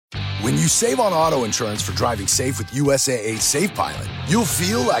When you save on auto insurance for driving safe with USAA Safe Pilot, you'll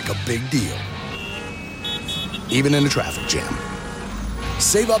feel like a big deal, even in a traffic jam.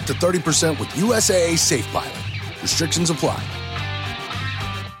 Save up to 30% with USAA Safe Pilot. Restrictions apply.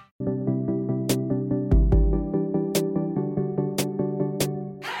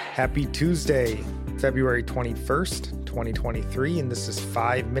 Happy Tuesday, February 21st, 2023, and this is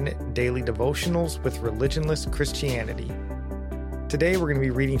 5-Minute Daily Devotionals with Religionless Christianity. Today we're going to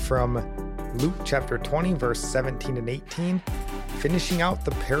be reading from Luke chapter 20, verse 17 and 18, finishing out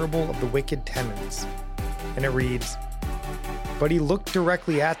the parable of the wicked tenants. And it reads, "But he looked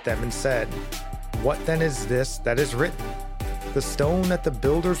directly at them and said, 'What then is this that is written? The stone that the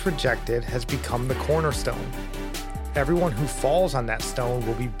builders rejected has become the cornerstone. Everyone who falls on that stone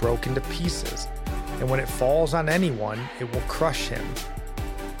will be broken to pieces, and when it falls on anyone, it will crush him.'"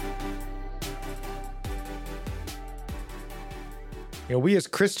 We as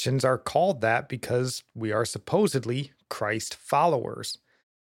Christians are called that because we are supposedly Christ followers.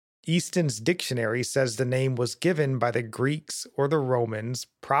 Easton's dictionary says the name was given by the Greeks or the Romans,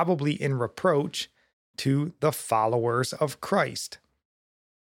 probably in reproach to the followers of Christ.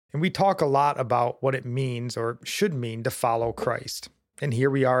 And we talk a lot about what it means or should mean to follow Christ. And here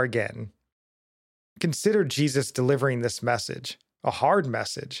we are again. Consider Jesus delivering this message, a hard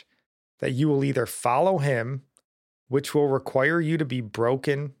message, that you will either follow him, which will require you to be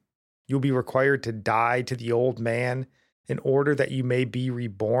broken. You'll be required to die to the old man in order that you may be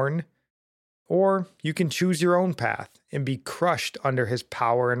reborn, or you can choose your own path and be crushed under his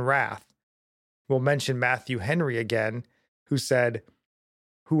power and wrath. We'll mention Matthew Henry again, who said,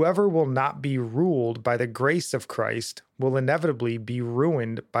 "Whoever will not be ruled by the grace of Christ will inevitably be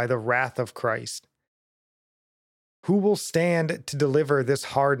ruined by the wrath of Christ." Who will stand to deliver this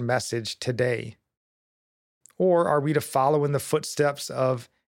hard message today? Or are we to follow in the footsteps of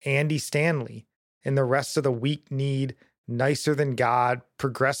Andy Stanley and the rest of the weak-kneed, nicer than God,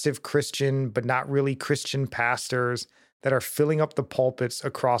 progressive Christian, but not really Christian pastors that are filling up the pulpits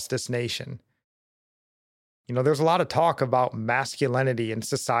across this nation? There's a lot of talk about masculinity in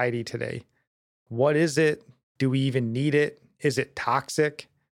society today. What is it? Do we even need it? Is it toxic?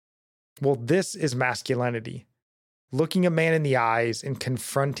 Well, this is masculinity. Looking a man in the eyes and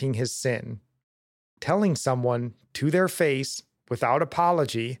confronting his sin. Telling someone to their face, without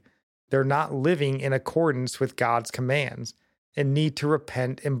apology, they're not living in accordance with God's commands and need to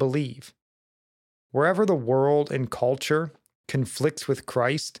repent and believe. Wherever the world and culture conflicts with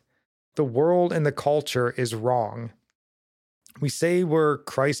Christ, the world and the culture is wrong. We say we're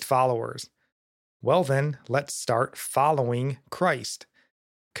Christ followers. Well then, let's start following Christ.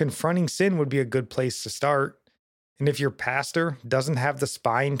 Confronting sin would be a good place to start. And if your pastor doesn't have the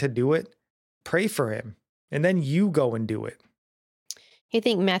spine to do it, pray for him, and then you go and do it. I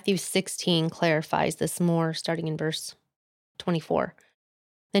think Matthew 16 clarifies this more, starting in verse 24.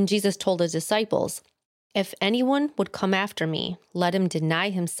 Then Jesus told his disciples, "If anyone would come after me, let him deny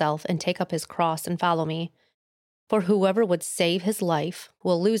himself and take up his cross and follow me. For whoever would save his life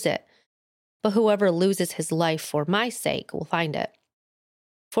will lose it, but whoever loses his life for my sake will find it.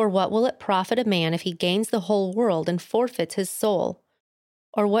 For what will it profit a man if he gains the whole world and forfeits his soul?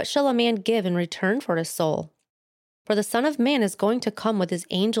 Or what shall a man give in return for his soul? For the Son of Man is going to come with his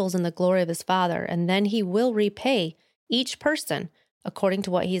angels in the glory of his Father, and then he will repay each person according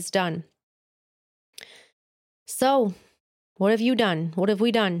to what he has done." So, what have you done? What have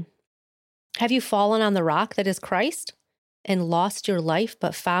we done? Have you fallen on the rock that is Christ and lost your life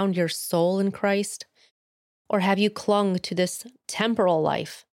but found your soul in Christ? Or have you clung to this temporal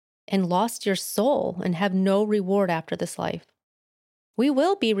life and lost your soul and have no reward after this life? We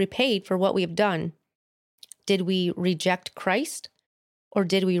will be repaid for what we have done. Did we reject Christ or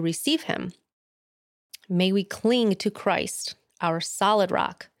did we receive him? May we cling to Christ, our solid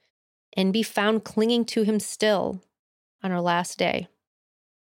rock, and be found clinging to him still on our last day.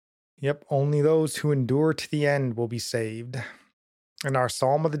 Yep, only those who endure to the end will be saved. And our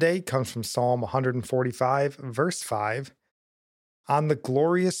psalm of the day comes from Psalm 145, verse 5. "On the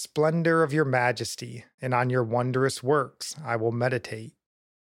glorious splendor of your majesty and on your wondrous works I will meditate."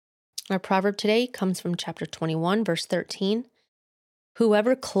 Our proverb today comes from chapter 21, verse 13.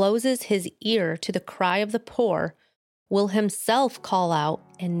 "Whoever closes his ear to the cry of the poor will himself call out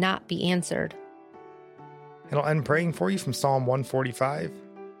and not be answered." And I'll end praying for you from Psalm 145.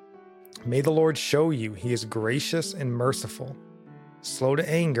 "May the Lord show you he is gracious and merciful, slow to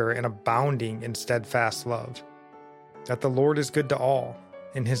anger and abounding in steadfast love. That the Lord is good to all,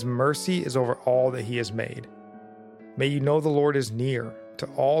 and his mercy is over all that he has made. May you know the Lord is near to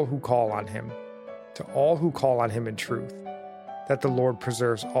all who call on him in truth, that the Lord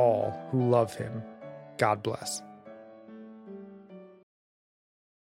preserves all who love him. God bless.